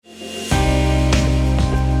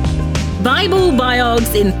Bible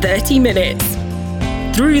Biogs in 30 minutes.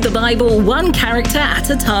 Through the Bible, one character at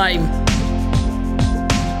a time.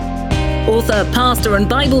 Author, pastor and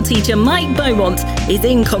Bible teacher Mike Beaumont is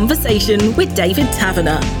in conversation with David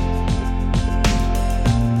Taverner.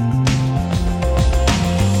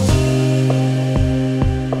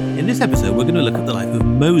 In this episode, we're going to look at the life of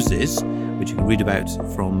Moses, which you can read about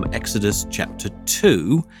from Exodus chapter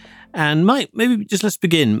 2. And Mike, maybe just let's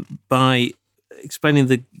begin by explaining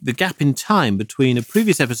the gap in time between a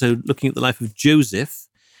previous episode looking at the life of Joseph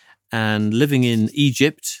and living in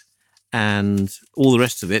Egypt and all the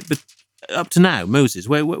rest of it, but up to now, Moses,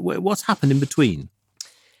 what's happened in between?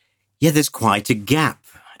 Yeah, there's quite a gap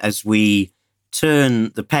as we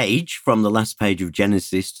turn the page from the last page of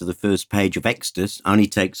Genesis to the first page of Exodus. Only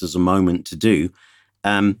takes us a moment to do,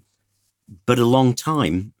 but a long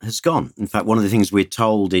time has gone. In fact, one of the things we're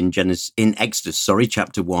told in Exodus,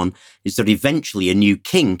 chapter 1, is that eventually a new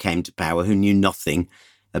king came to power who knew nothing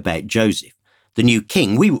about Joseph. The new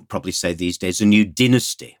king, we would probably say these days, a new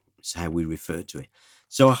dynasty is how we refer to it.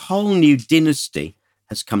 So a whole new dynasty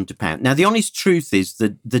has come to power. Now, the honest truth is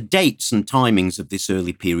that the dates and timings of this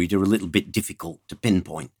early period are a little bit difficult to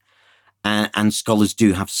pinpoint, and scholars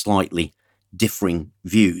do have slightly differing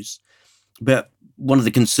views. But one of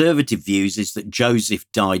the conservative views is that Joseph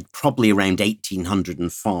died probably around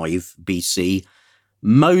 1805 BC.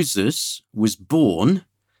 Moses was born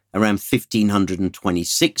around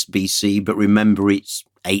 1526 BC, but remember it's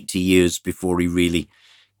 80 years before he really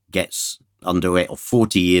gets underway, or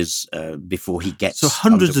 40 years before he gets So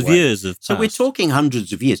hundreds underway. of years have passed. So we're talking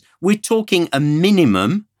hundreds of years. We're talking a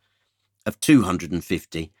minimum of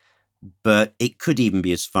 250, but it could even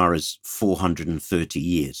be as far as 430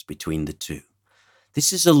 years between the two.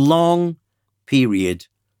 This is a long period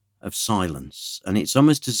of silence, and it's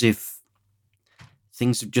almost as if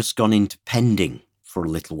things have just gone into pending for a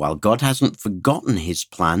little while. God hasn't forgotten his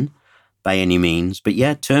plan by any means, but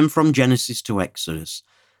yeah, turn from Genesis to Exodus.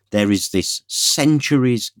 There is this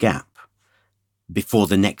centuries gap before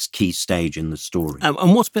the next key stage in the story.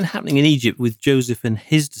 And what's been happening in Egypt with Joseph and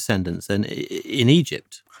his descendants then in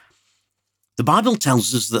Egypt? The Bible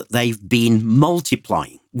tells us that they've been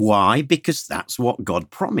multiplying. Why? Because that's what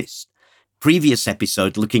God promised. Previous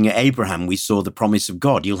episode, looking at Abraham, we saw the promise of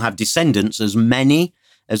God. You'll have descendants as many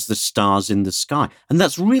as the stars in the sky. And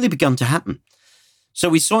that's really begun to happen. So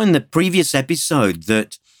we saw in the previous episode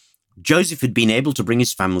that Joseph had been able to bring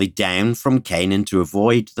his family down from Canaan to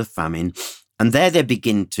avoid the famine. And there they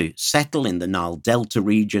begin to settle in the Nile Delta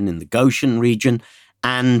region, in the Goshen region,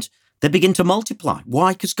 and they begin to multiply.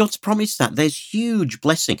 Why? Because God's promised that. There's huge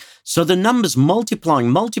blessing. So the numbers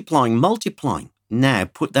multiplying. Now,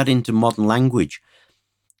 put that into modern language.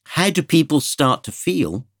 How do people start to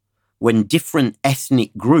feel when different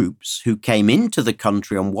ethnic groups who came into the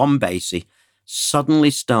country on one basis suddenly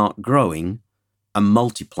start growing and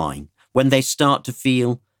multiplying? When they start to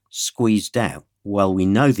feel squeezed out? Well, we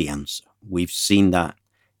know the answer. We've seen that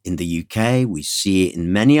in the UK. We see it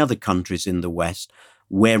in many other countries in the West,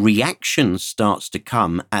 where reaction starts to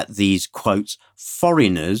come at these, quotes,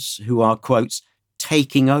 foreigners who are, quotes,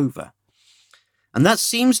 taking over. And that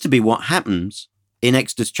seems to be what happens in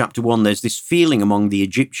Exodus chapter 1. There's this feeling among the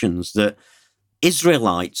Egyptians that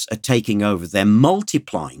Israelites are taking over. They're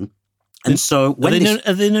multiplying. And so are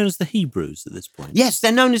they known as the Hebrews at this point? Yes,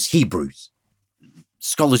 they're known as Hebrews.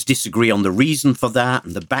 Scholars disagree on the reason for that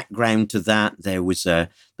and the background to that. There was the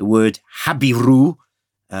word Habiru,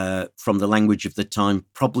 from the language of the time,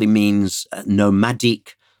 probably means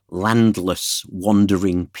nomadic, landless,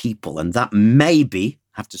 wandering people. And that may be,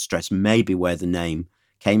 have to stress, maybe where the name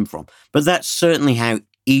came from. But that's certainly how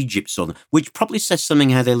Egypt saw them, which probably says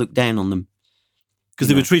something how they looked down on them. Because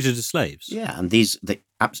they were treated as slaves. Yeah, and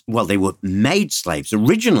they were made slaves.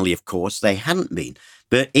 Originally, of course, they hadn't been.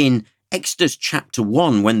 But in Exodus chapter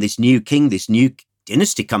 1, when this new king, this new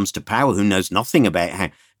dynasty comes to power, who knows nothing about how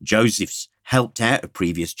Joseph's helped out a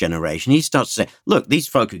previous generation, he starts to say, look, these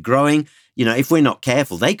folk are growing. You know, if we're not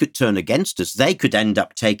careful, they could turn against us. They could end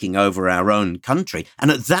up taking over our own country. And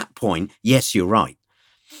at that point, yes, you're right,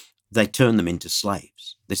 they turn them into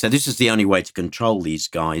slaves. They say this is the only way to control these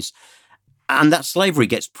guys. And that slavery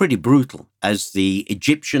gets pretty brutal as the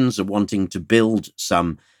Egyptians are wanting to build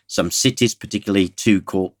some cities, particularly two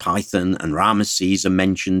called Pithom and Ramesses are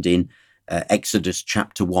mentioned in Exodus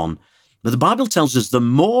chapter 1. But the Bible tells us the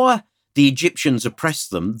more the Egyptians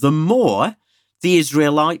oppressed them, the more the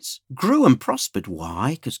Israelites grew and prospered.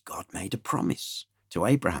 Why? Because God made a promise to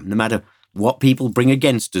Abraham. No matter what people bring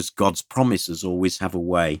against us, God's promises always have a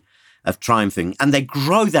way of triumphing. And they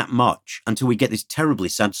grow that much until we get this terribly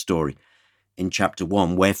sad story in chapter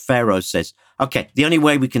 1, where Pharaoh says, okay, the only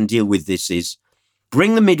way we can deal with this is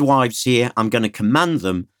bring the midwives here. I'm going to command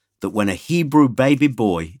them that when a Hebrew baby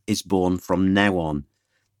boy is born from now on,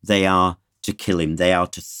 they are to kill him. They are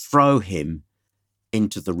to throw him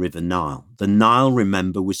into the river Nile. The Nile,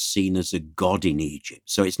 remember, was seen as a god in Egypt.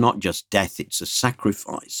 So it's not just death, it's a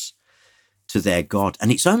sacrifice to their god.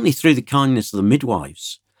 And it's only through the kindness of the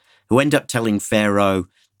midwives who end up telling Pharaoh,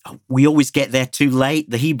 we always get there too late.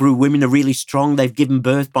 The Hebrew women are really strong. They've given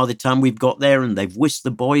birth by the time we've got there, and they've whisked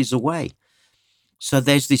the boys away. So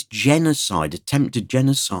there's this genocide, attempted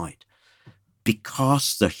genocide,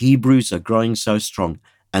 because the Hebrews are growing so strong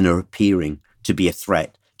and are appearing to be a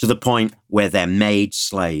threat, to the point where they're made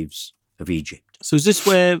slaves of Egypt. So is this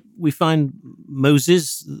where we find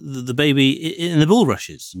Moses, the baby, in the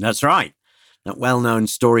bulrushes? That's right. That well-known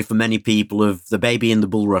story for many people of the baby in the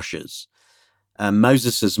bulrushes.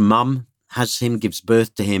 Moses' mum has him, gives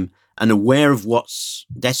birth to him, and aware of what's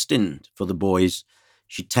destined for the boys,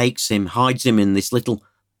 she takes him, hides him in this little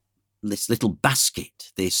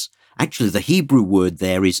basket. Actually, the Hebrew word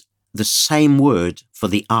there is the same word for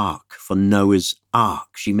the ark, for Noah's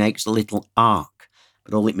ark. She makes a little ark,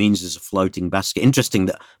 but all it means is a floating basket. Interesting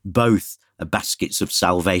that both are baskets of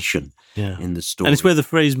salvation in the story. And it's where the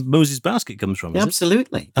phrase Moses' basket comes from, is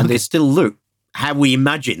Absolutely. It? And Okay. they still look how we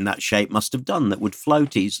imagine that shape must have done, that would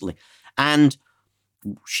float easily. And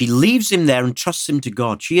she leaves him there and trusts him to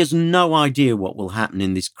God. She has no idea what will happen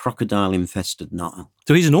in this crocodile-infested Nile.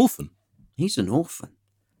 So he's an orphan. He's an orphan.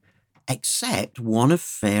 Except one of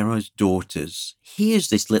Pharaoh's daughters hears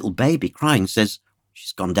this little baby crying, says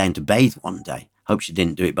she's gone down to bathe one day. Hope she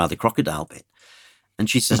didn't do it by the crocodile bit. And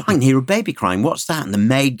she says, I can hear a baby crying. What's that? And the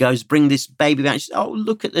maid goes, bring this baby back. She says, oh,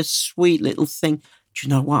 look at this sweet little thing. Do you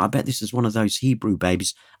know what? I bet this is one of those Hebrew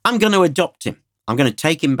babies. I'm going to adopt him. I'm going to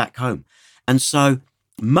take him back home. And so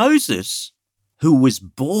Moses, who was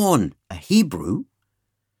born a Hebrew,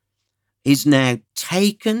 is now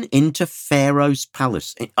taken into Pharaoh's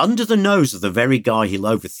palace under the nose of the very guy he'll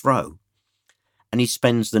overthrow. And he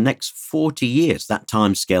spends the next 40 years, that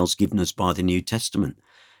time scale's given us by the New Testament.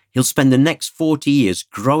 He'll spend the next 40 years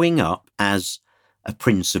growing up as a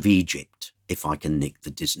prince of Egypt, if I can nick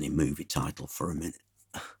the Disney movie title for a minute.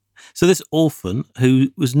 So this orphan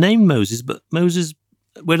who was named Moses, but Moses,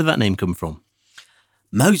 where did that name come from?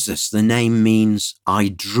 Moses, the name means I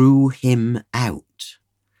drew him out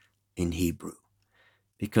in Hebrew,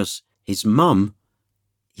 because his mum,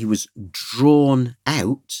 he was drawn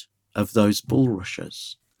out of those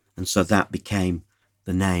bulrushes. And so that became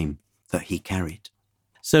the name that he carried.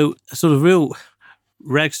 So a sort of real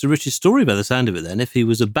rags to riches story by the sound of it then, if he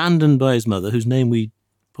was abandoned by his mother, whose name we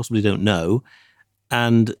possibly don't know,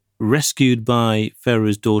 and rescued by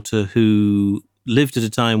Pharaoh's daughter, who lived at a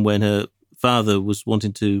time when her father was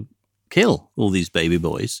wanting to kill all these baby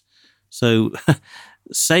boys. So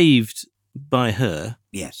saved by her.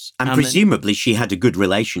 Yes. And presumably she had a good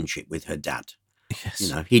relationship with her dad. Yes.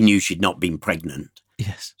 You know, he knew she'd not been pregnant.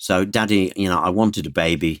 Yes. So, Daddy, I wanted a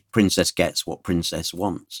baby. Princess gets what princess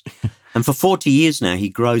wants. And for 40 years now, he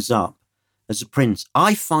grows up as a prince.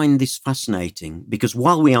 I find this fascinating because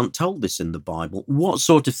while we aren't told this in the Bible, what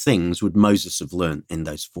sort of things would Moses have learned in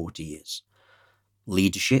those 40 years?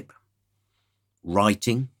 Leadership,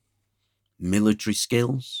 writing, military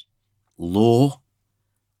skills, law,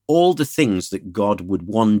 all the things that God would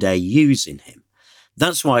one day use in him.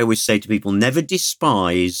 That's why I always say to people, never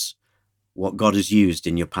despise what God has used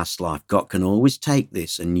in your past life. God can always take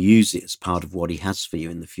this and use it as part of what he has for you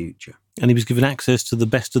in the future. And he was given access to the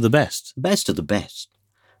best of the best. Best of the best.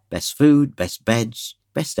 Best food, best beds,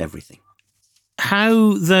 best everything.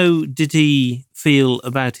 How, though, did he feel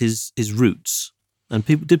about his roots? And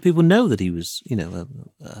did people know that he was,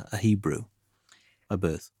 a Hebrew by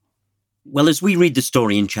birth? Well, as we read the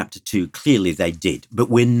story in chapter 2, clearly they did, but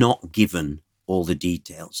we're not given all the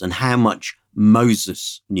details. And how much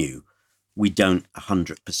Moses knew, we don't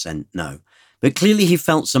 100% know. But clearly he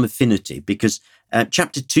felt some affinity because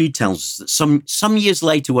chapter 2 tells us that some years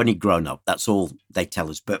later when he'd grown up, that's all they tell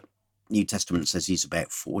us, but New Testament says he's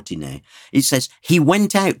about 40 now. It says he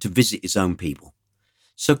went out to visit his own people.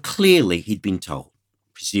 So clearly he'd been told.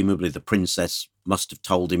 Presumably the princess must have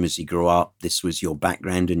told him as he grew up, this was your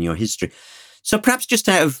background and your history. So perhaps just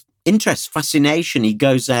out of interest, fascination, he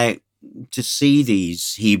goes out to see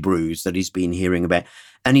these Hebrews that he's been hearing about,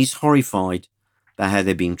 and he's horrified by how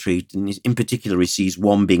they're being treated. And in particular, he sees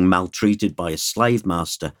one being maltreated by a slave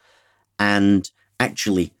master and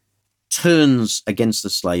actually turns against the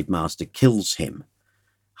slave master, kills him,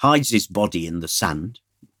 hides his body in the sand.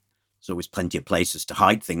 There's always plenty of places to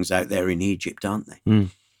hide things out there in Egypt, aren't they? Mm.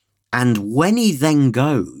 And when he then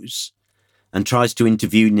goes and tries to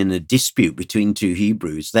intervene in a dispute between two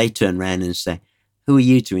Hebrews, they turn around and say, who are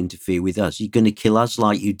you to interfere with us? You're going to kill us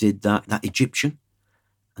like you did that Egyptian?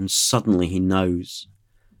 And suddenly he knows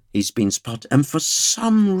he's been spotted. And for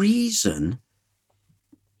some reason,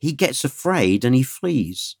 he gets afraid and he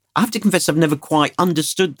flees. I have to confess, I've never quite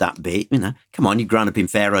understood that bit. Come on, you've grown up in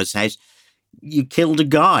Pharaoh's house. You killed a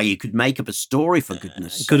guy. You could make up a story, for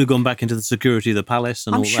goodness sake. Could have gone back into the security of the palace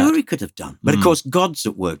and all that. I'm sure he could have done. But of course, God's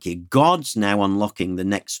at work here. God's now unlocking the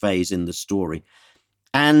next phase in the story.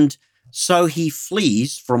 And so he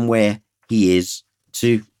flees from where he is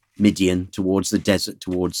to Midian, towards the desert,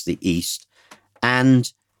 towards the east.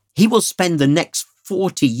 And he will spend the next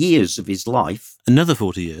 40 years of his life. Another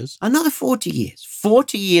 40 years? Another 40 years.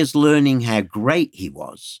 40 years learning how great he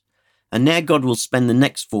was. And now God will spend the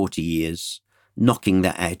next 40 years knocking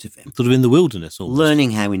that out of him. Sort of in the wilderness almost.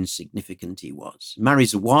 Learning how insignificant he was.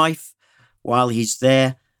 Marries a wife while he's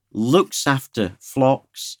there, looks after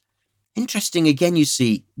flocks. Interesting, again, you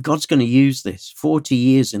see, God's going to use this. 40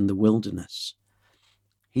 years in the wilderness.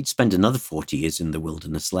 He'd spend another 40 years in the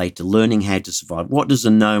wilderness later, learning how to survive. What does a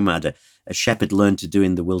nomad, a shepherd, learn to do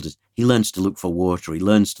in the wilderness? He learns to look for water. He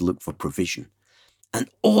learns to look for provision. And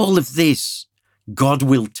all of this, God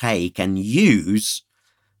will take and use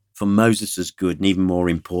for Moses' good, and even more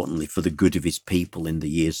importantly, for the good of his people in the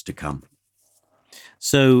years to come.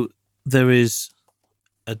 So there is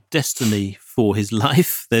a destiny for his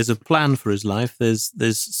life. There's a plan for his life. There's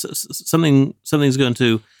something's going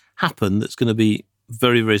to happen that's going to be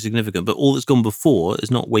very, very significant. But all that's gone before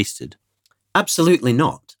is not wasted. Absolutely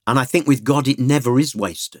not. And I think with God, it never is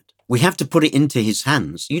wasted. We have to put it into his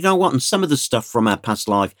hands. You know what? And some of the stuff from our past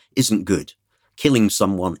life isn't good. Killing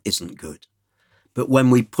someone isn't good. But when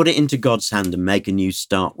we put it into God's hand and make a new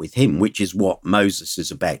start with him, which is what Moses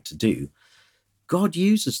is about to do, God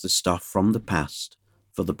uses the stuff from the past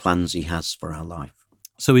for the plans he has for our life.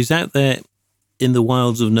 So he's out there in the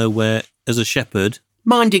wilds of nowhere as a shepherd.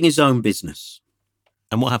 Minding his own business.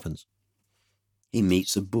 And what happens? He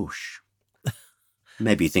meets a bush.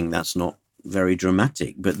 Maybe you think that's not very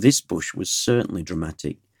dramatic, but this bush was certainly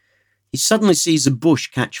dramatic. He suddenly sees a bush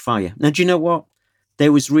catch fire. Now, do you know what?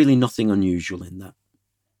 There was really nothing unusual in that.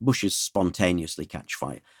 Bushes spontaneously catch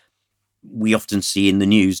fire. We often see in the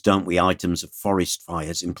news, don't we, items of forest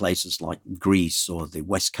fires in places like Greece or the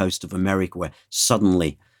west coast of America, where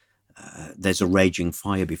suddenly there's a raging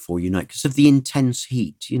fire before you know it, because of the intense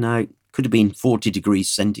heat. You know, it could have been 40 degrees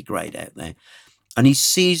centigrade out there. And he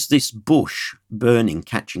sees this bush burning,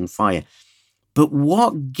 catching fire. But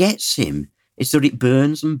what gets him is that it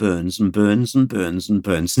burns and burns and burns and burns and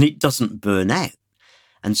burns, and it doesn't burn out.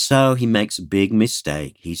 And so he makes a big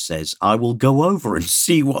mistake. He says, I will go over and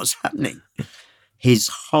see what's happening. His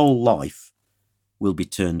whole life will be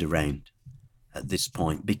turned around at this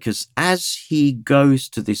point, because as he goes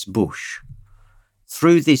to this bush,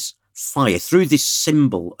 through this fire, through this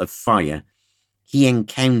symbol of fire, he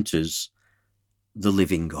encounters the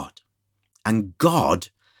living God. And God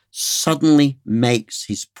suddenly makes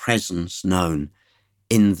his presence known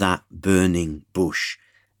in that burning bush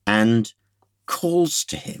and calls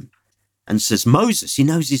to him and says, Moses. He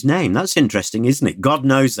knows his name. That's interesting, isn't it? God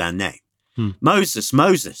knows our name. Moses,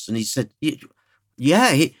 Moses. And he said,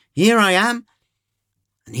 yeah, here I am.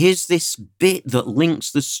 And here's this bit that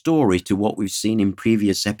links the story to what we've seen in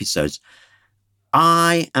previous episodes.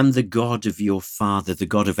 I am the God of your father, the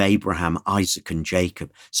God of Abraham, Isaac, and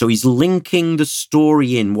Jacob. So he's linking the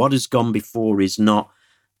story in. What has gone before is not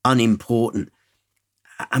unimportant.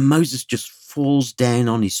 And Moses just falls down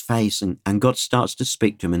on his face, and God starts to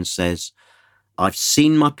speak to him and says, I've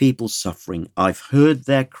seen my people suffering. I've heard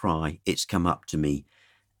their cry. It's come up to me.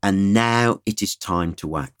 And now it is time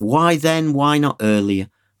to act. Why then? Why not earlier?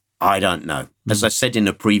 I don't know. As I said in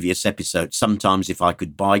a previous episode, sometimes if I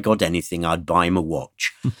could buy God anything, I'd buy him a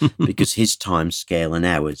watch, because his time scale and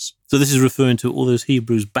ours. So this is referring to all those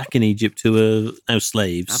Hebrews back in Egypt who are now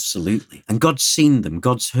slaves. Absolutely. And God's seen them.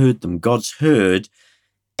 God's heard them. God's heard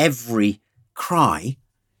every cry.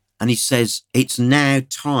 And he says, it's now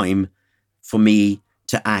time for me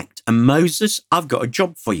to act. And Moses, I've got a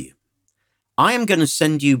job for you. I am going to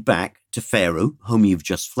send you back to Pharaoh, whom you've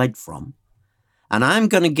just fled from. And I'm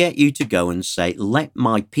going to get you to go and say, let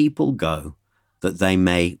my people go that they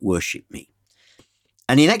may worship me.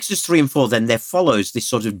 And in Exodus 3 and 4, then there follows this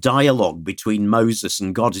sort of dialogue between Moses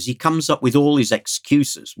and God as he comes up with all his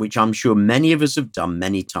excuses, which I'm sure many of us have done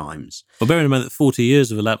many times. Well, bearing in mind that 40 years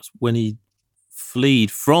have elapsed when he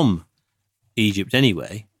fled from Egypt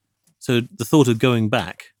anyway. So the thought of going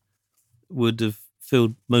back would have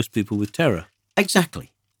filled most people with terror.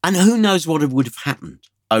 Exactly. And who knows what would have happened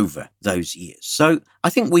over those years. So I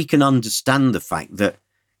think we can understand the fact that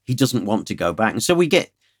he doesn't want to go back. And so we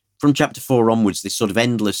get from chapter 4 onwards this sort of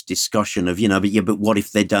endless discussion of, but what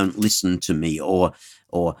if they don't listen to me? Or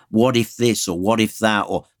what if this, or what if that,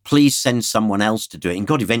 or please send someone else to do it. And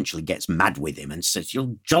God eventually gets mad with him and says,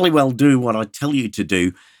 you'll jolly well do what I tell you to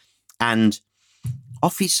do. And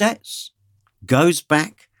off he sets, goes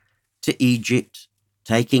back to Egypt,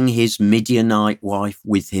 taking his Midianite wife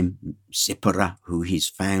with him, Zipporah, who he's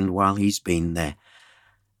found while he's been there,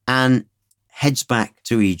 and heads back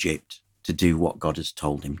to Egypt to do what God has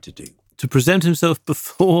told him to do. To present himself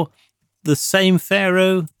before the same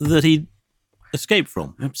Pharaoh that he escaped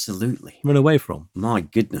from. Absolutely. Run away from. My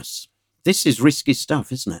goodness. This is risky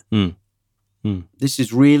stuff, isn't it? Mm. This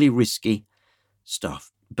is really risky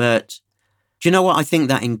stuff. But do you know what? I think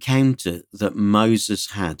that encounter that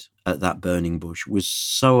Moses had at that burning bush was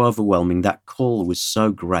so overwhelming. That call was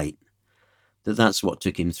so great that's what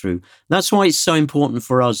took him through. That's why it's so important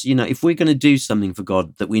for us, if we're going to do something for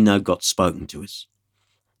God, that we know God's spoken to us.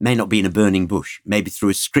 May not be in a burning bush, maybe through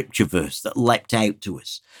a scripture verse that leapt out to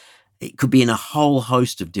us. It could be in a whole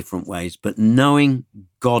host of different ways, but knowing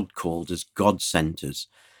God called us, God sent us,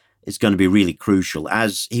 is going to be really crucial,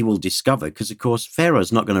 as he will discover, because, of course,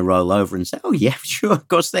 Pharaoh's not going to roll over and say, oh, yeah, sure, of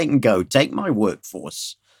course they can go. Take my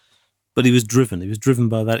workforce. But he was driven. He was driven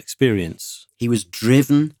by that experience. He was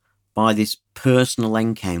driven by this personal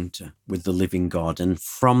encounter with the living God. And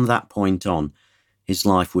from that point on, his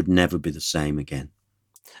life would never be the same again.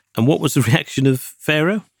 And what was the reaction of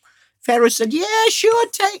Pharaoh? Pharaoh said, yeah, sure,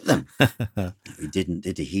 take them. He didn't,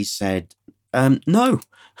 did he? He said, no.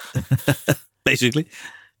 Basically.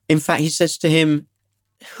 In fact, he says to him,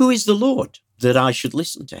 who is the Lord that I should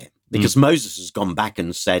listen to him? Because Moses has gone back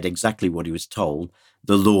and said exactly what he was told.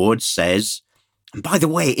 The Lord says, and by the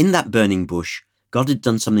way, in that burning bush, God had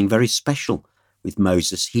done something very special with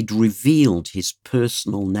Moses. He'd revealed his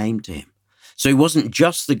personal name to him. So he wasn't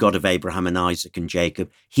just the God of Abraham and Isaac and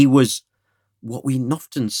Jacob. He was what we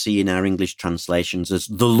often see in our English translations as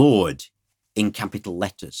the Lord in capital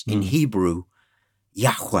letters. In Hebrew,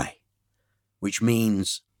 Yahweh, which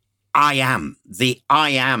means I am. The I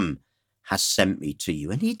am has sent me to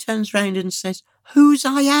you. And he turns around and says, whose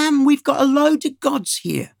I am? We've got a load of gods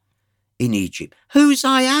here in Egypt. Whose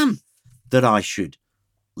I am that I should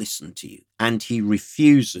listen to you? And he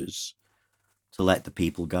refuses to let the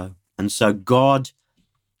people go. And so God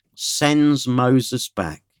sends Moses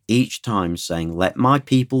back each time saying, let my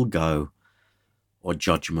people go or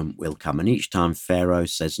judgment will come. And each time Pharaoh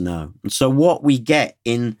says no. And so what we get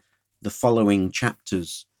in the following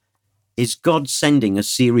chapters is God sending a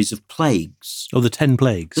series of plagues. Oh, the 10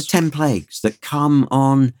 plagues. The 10 plagues that come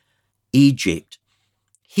on Egypt.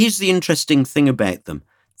 Here's the interesting thing about them.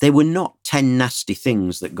 They were not 10 nasty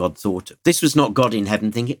things that God thought of. This was not God in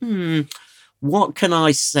heaven thinking, what can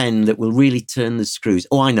I send that will really turn the screws?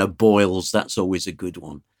 Oh, I know, boils. That's always a good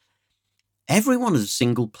one. Every one of the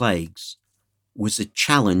single plagues was a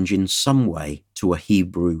challenge in some way to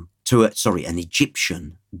an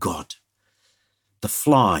Egyptian god. The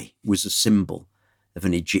fly was a symbol of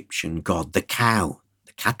an Egyptian god. The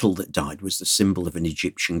cattle that died was the symbol of an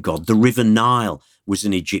Egyptian god. The river Nile was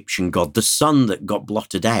an Egyptian god. The sun that got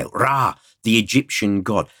blotted out, Ra, the Egyptian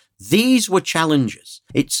god. These were challenges.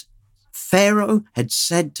 Pharaoh had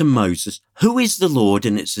said to Moses, who is the Lord?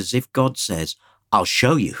 And it's as if God says, I'll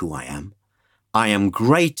show you who I am. I am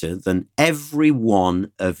greater than every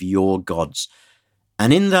one of your gods.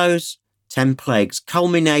 And in those 10 plagues,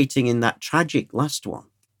 culminating in that tragic last one,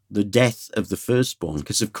 the death of the firstborn,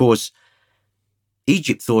 because, of course,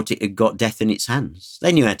 Egypt thought it had got death in its hands.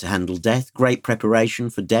 They knew how to handle death, great preparation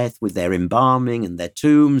for death with their embalming and their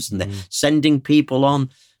tombs and their sending people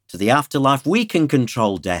on to the afterlife. We can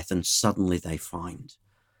control death, and suddenly they find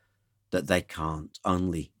that they can't.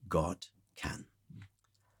 Only God can.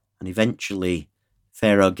 And eventually,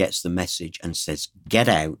 Pharaoh gets the message and says, get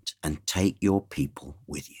out and take your people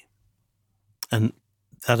with you. And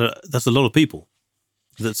that's a lot of people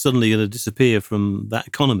that's suddenly going to disappear from that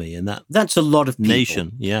economy and that's a lot of people.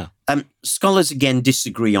 Nation. Yeah. Scholars again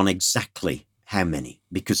disagree on exactly how many,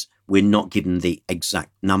 because we're not given the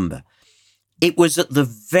exact number. It was at the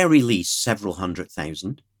very least several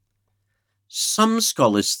 100,000. Some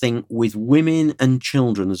scholars think with women and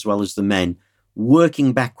children as well as the men,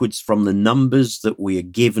 working backwards from the numbers that we are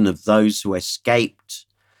given of those who escaped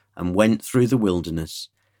and went through the wilderness,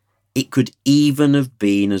 it could even have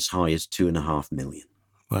been as high as 2.5 million.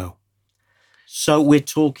 Wow. So we're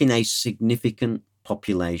talking a significant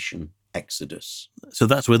population exodus. So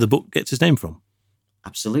that's where the book gets its name from.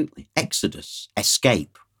 Absolutely. Exodus,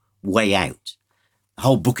 escape, way out. The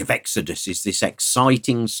whole book of Exodus is this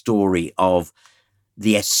exciting story of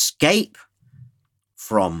the escape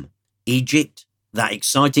from Egypt, that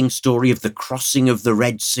exciting story of the crossing of the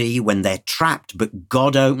Red Sea when they're trapped, but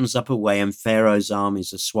God opens up a way and Pharaoh's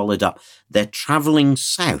armies are swallowed up. They're traveling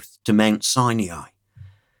south to Mount Sinai,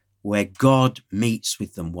 where God meets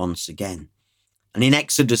with them once again. And in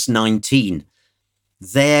Exodus 19,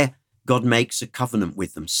 there God makes a covenant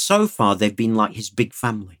with them. So far, they've been like his big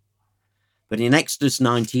family. But in Exodus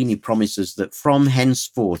 19, he promises that from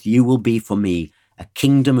henceforth, you will be for me a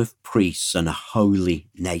kingdom of priests and a holy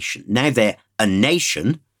nation. Now they're a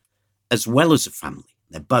nation as well as a family.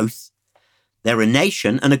 They're both. They're a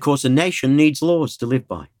nation, and of course, a nation needs laws to live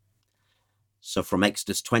by. So from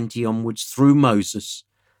Exodus 20 onwards, through Moses,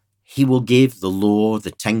 he will give the law,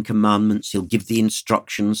 the 10 commandments. He'll give the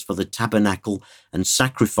instructions for the tabernacle and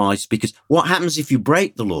sacrifice, because what happens if you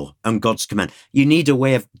break the law and God's command? You need a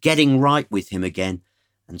way of getting right with him again.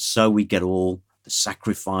 And so we get all the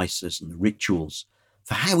sacrifices and the rituals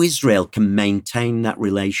for how Israel can maintain that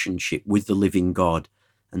relationship with the living God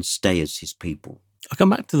and stay as his people. I'll come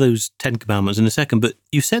back to those 10 commandments in a second, but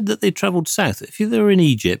you said that they travelled south. If they were in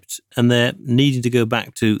Egypt and they're needing to go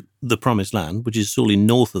back to the Promised Land, which is solely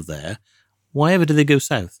north of there, why ever did they go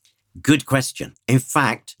south? Good question. In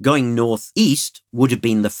fact, going northeast would have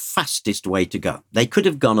been the fastest way to go. They could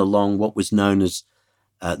have gone along what was known as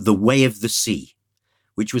the Way of the Sea,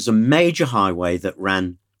 which was a major highway that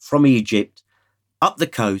ran from Egypt up the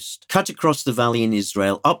coast, cut across the valley in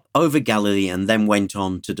Israel, up over Galilee, and then went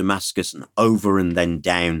on to Damascus and over and then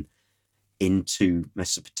down into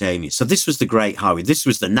Mesopotamia. So this was the Great Highway. This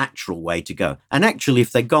was the natural way to go. And actually,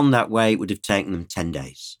 if they'd gone that way, it would have taken them 10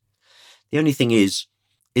 days. The only thing is,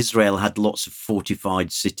 Israel had lots of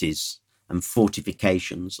fortified cities and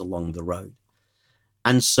fortifications along the road.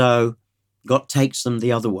 And so God takes them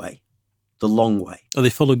the other way, the long way. Oh,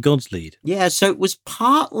 they followed God's lead. Yeah, so it was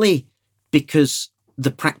partly because the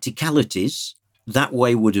practicalities, that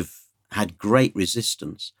way would have had great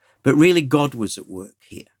resistance. But really, God was at work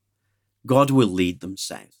here. God will lead them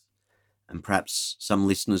south. And perhaps some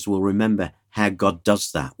listeners will remember how God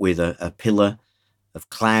does that with a pillar of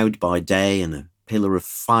cloud by day and a pillar of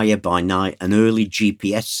fire by night, an early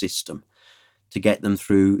GPS system to get them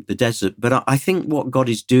through the desert. But I think what God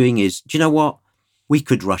is doing is, do you know what? We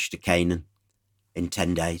could rush to Canaan in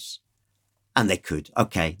 10 days. And they could.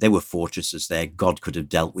 Okay, there were fortresses there. God could have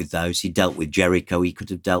dealt with those. He dealt with Jericho. He could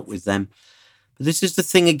have dealt with them. But this is the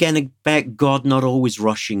thing again about God not always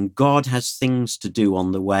rushing. God has things to do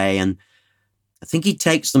on the way. And I think he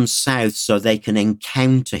takes them south so they can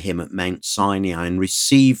encounter him at Mount Sinai and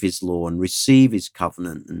receive his law and receive his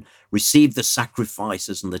covenant and receive the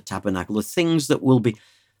sacrifices and the tabernacle, the things that will be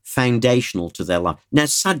foundational to their life. Now,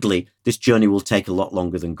 sadly, this journey will take a lot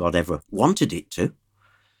longer than God ever wanted it to.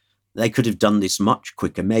 They could have done this much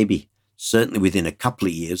quicker, maybe certainly within a couple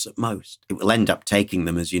of years at most. It will end up taking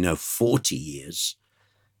them, as you know, 40 years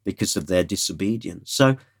because of their disobedience.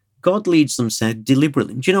 So God leads them south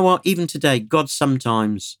deliberately. Do you know what? Even today, God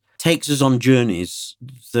sometimes takes us on journeys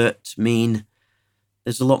that mean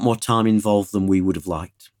there's a lot more time involved than we would have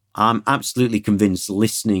liked. I'm absolutely convinced,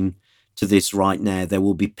 listening to this right now, there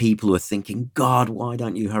will be people who are thinking, God, why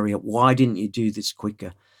don't you hurry up? Why didn't you do this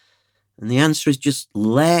quicker? And the answer is just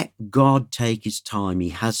let God take his time. He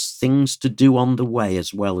has things to do on the way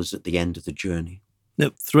as well as at the end of the journey.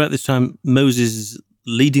 Now, throughout this time, Moses is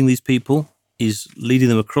leading these people. He's leading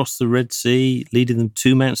them across the Red Sea, leading them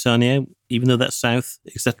to Mount Sinai, even though that's south,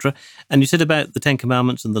 etc. And you said about the 10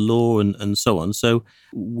 Commandments and the law and so on. So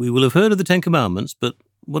we will have heard of the 10 Commandments, but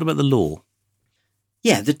what about the law?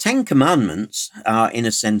 Yeah, the 10 Commandments are, in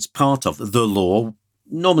a sense, part of the law,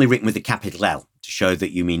 normally written with a capital L, to show that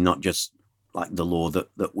you mean not just like the law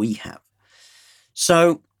that we have.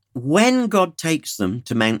 So when God takes them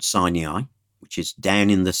to Mount Sinai, which is down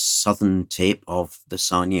in the southern tip of the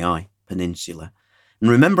Sinai Peninsula, and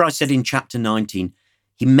remember I said in chapter 19,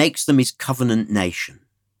 he makes them his covenant nation.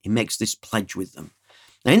 He makes this pledge with them.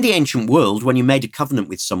 Now, in the ancient world, when you made a covenant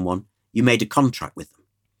with someone, you made a contract with them.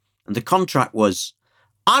 And the contract was,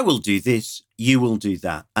 I will do this, you will do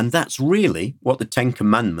that. And that's really what the 10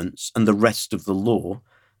 Commandments and the rest of the law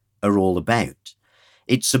are all about.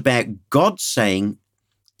 It's about God saying,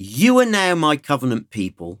 you are now my covenant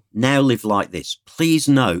people, now live like this. Please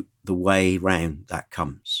note the way round that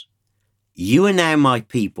comes. You are now my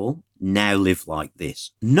people, now live like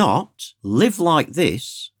this. Not live like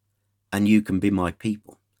this and you can be my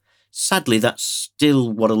people. Sadly, that's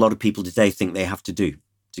still what a lot of people today think they have to do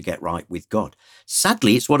to get right with God.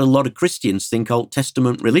 Sadly, it's what a lot of Christians think Old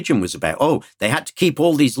Testament religion was about. Oh, they had to keep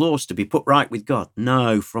all these laws to be put right with God.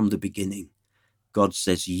 No, from the beginning, God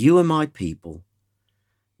says, you are my people,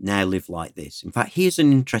 now live like this. In fact, here's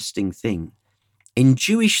an interesting thing. In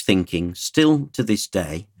Jewish thinking, still to this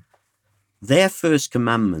day, their first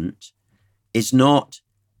commandment is not,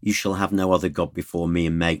 you shall have no other God before me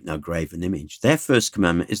and make no graven image. Their first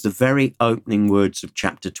commandment is the very opening words of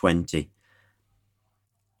chapter 20.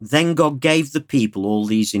 Then God gave the people all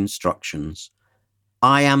these instructions.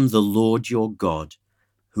 I am the Lord your God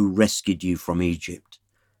who rescued you from Egypt,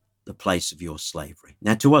 the place of your slavery.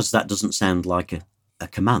 Now, to us, that doesn't sound like a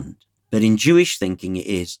command, but in Jewish thinking it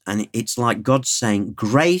is. And it's like God saying,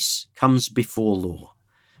 grace comes before law.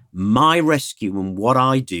 My rescue and what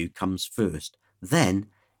I do comes first. Then,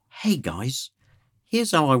 hey guys,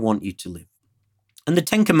 here's how I want you to live. And the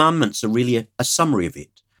 10 Commandments are really a summary of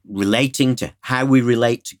it, relating to how we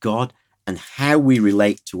relate to God and how we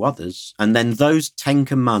relate to others. And then those 10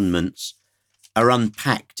 Commandments are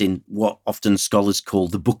unpacked in what often scholars call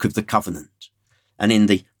the Book of the Covenant. And in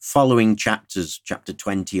the following chapters, chapter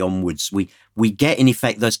 20 onwards, we get, in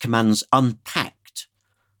effect, those commands unpacked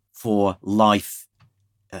for life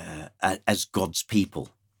as God's people.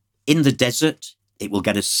 In the desert, it will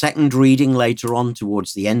get a second reading later on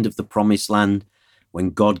towards the end of the Promised Land,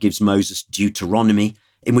 when God gives Moses Deuteronomy,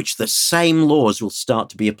 in which the same laws will start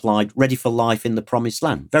to be applied, ready for life in the Promised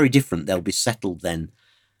Land. Very different. They'll be settled then,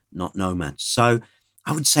 not nomads. So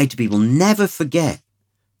I would say to people, never forget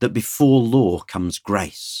that before law comes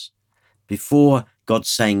grace. Before God's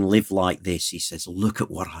saying, live like this, he says, look at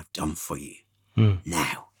what I've done for you.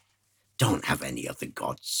 Now, don't have any other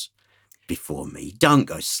gods before me. Don't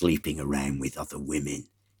go sleeping around with other women.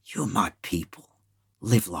 You're my people.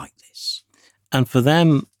 Live like this. And for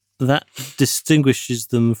them, that distinguishes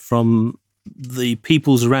them from the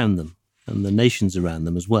peoples around them and the nations around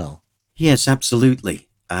them as well. Yes, absolutely.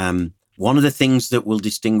 One of the things that will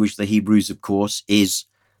distinguish the Hebrews, of course, is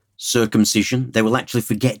circumcision. They will actually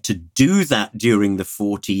forget to do that during the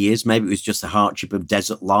 40 years. Maybe it was just the hardship of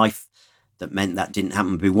desert life that meant that didn't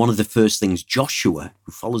happen. But one of the first things Joshua,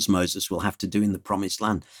 who follows Moses, will have to do in the Promised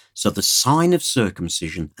Land. So the sign of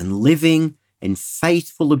circumcision and living in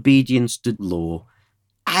faithful obedience to law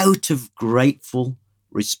out of grateful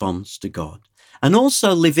response to God. And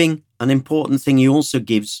also living, an important thing he also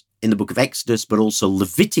gives in the book of Exodus, but also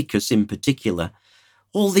Leviticus in particular,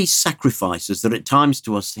 all these sacrifices that at times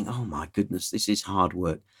to us think, oh my goodness, this is hard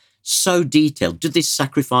work. So detailed. Do this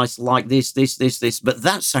sacrifice like this, but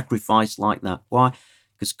that sacrifice like that. Why?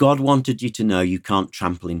 Because God wanted you to know you can't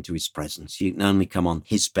trample into his presence. You can only come on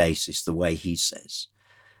his basis, the way he says.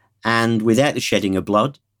 And without the shedding of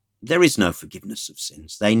blood, there is no forgiveness of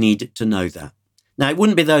sins. They need to know that. Now, it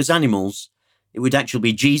wouldn't be those animals. It would actually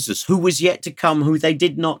be Jesus, who was yet to come, who they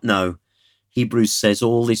did not know. Hebrews says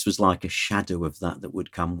all this was like a shadow of that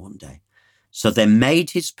would come one day. So they're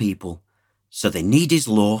made his people. So they need his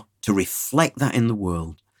law to reflect that in the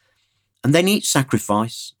world. And they need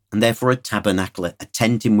sacrifice, and therefore a tabernacle, a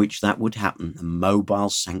tent in which that would happen, a mobile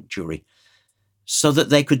sanctuary, so that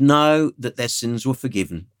they could know that their sins were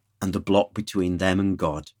forgiven and the block between them and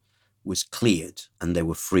God was cleared, and they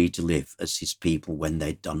were free to live as his people when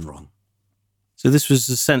they'd done wrong. So this was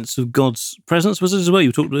the sense of God's presence, was it as well?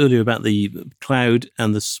 You talked earlier about the cloud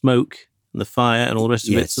and the smoke and the fire and all the rest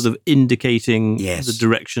of it, sort of indicating the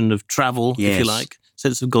direction of travel, if you like,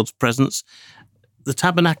 sense of God's presence. The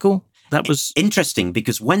tabernacle, that was... Interesting,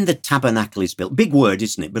 because when the tabernacle is built, big word,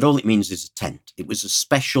 isn't it? But all it means is a tent. It was a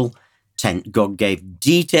special tent. God gave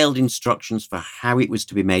detailed instructions for how it was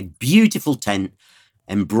to be made. Beautiful tent,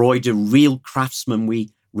 embroidered, real craftsmen we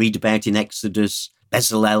read about in Exodus,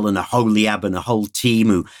 Bezalel and Aholiab and a whole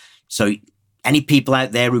team so any people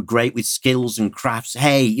out there who are great with skills and crafts,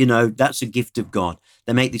 hey, that's a gift of God.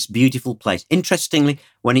 They make this beautiful place. Interestingly,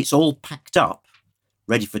 when it's all packed up,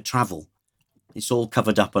 ready for travel, it's all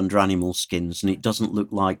covered up under animal skins and it doesn't look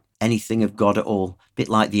like anything of God at all. A bit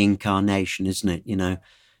like the incarnation, isn't it?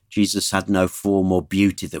 Jesus had no form or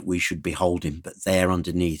beauty that we should behold him, but there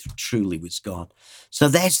underneath truly was God. So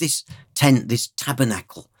there's this tent, this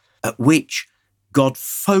tabernacle at which God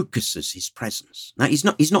focuses his presence. Now, he's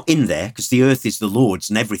not in there because the earth is the Lord's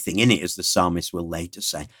and everything in it, as the psalmist will later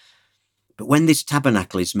say. But when this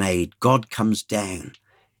tabernacle is made, God comes down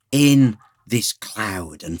in this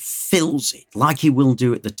cloud and fills it like he will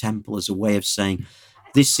do at the temple as a way of saying,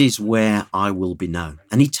 this is where I will be known.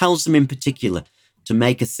 And he tells them in particular to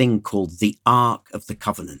make a thing called the Ark of the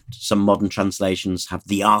Covenant. Some modern translations have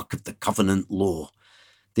the Ark of the Covenant Law.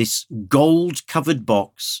 This gold-covered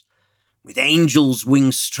box with angels'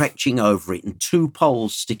 wings stretching over it and 2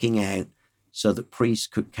 poles sticking out so that priests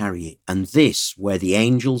could carry it. And this, where the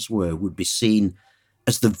angels were, would be seen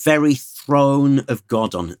as the very throne of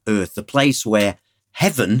God on earth, the place where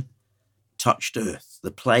Heaven touched earth,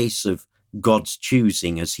 the place of God's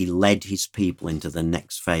choosing as he led his people into the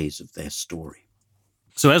next phase of their story.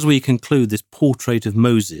 So as we conclude this portrait of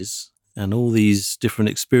Moses and all these different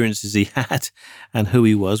experiences he had and who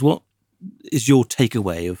he was, what is your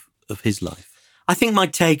takeaway of his life? I think my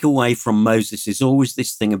takeaway from Moses is always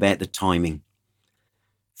this thing about the timing.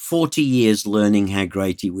 40 years learning how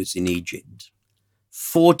great he was in Egypt.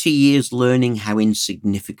 40 years learning how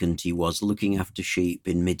insignificant he was looking after sheep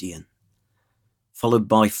in Midian. Followed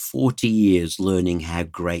by 40 years learning how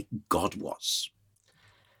great God was.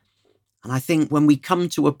 And I think when we come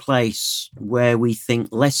to a place where we think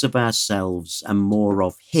less of ourselves and more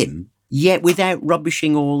of him, yet without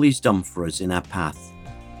rubbishing all he's done for us in our path,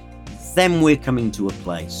 then we're coming to a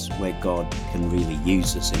place where God can really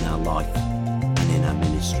use us in our life and in our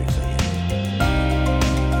ministry for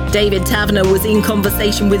him. David Taverner was in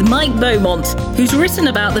conversation with Mike Beaumont, who's written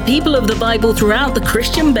about the people of the Bible throughout the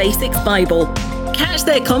Christian Basics Bible. Catch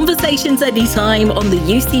their conversations anytime on the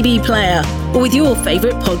UCB player or with your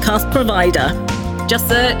favourite podcast provider. Just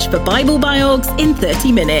search for Bible Biogs in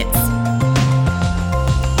 30 minutes.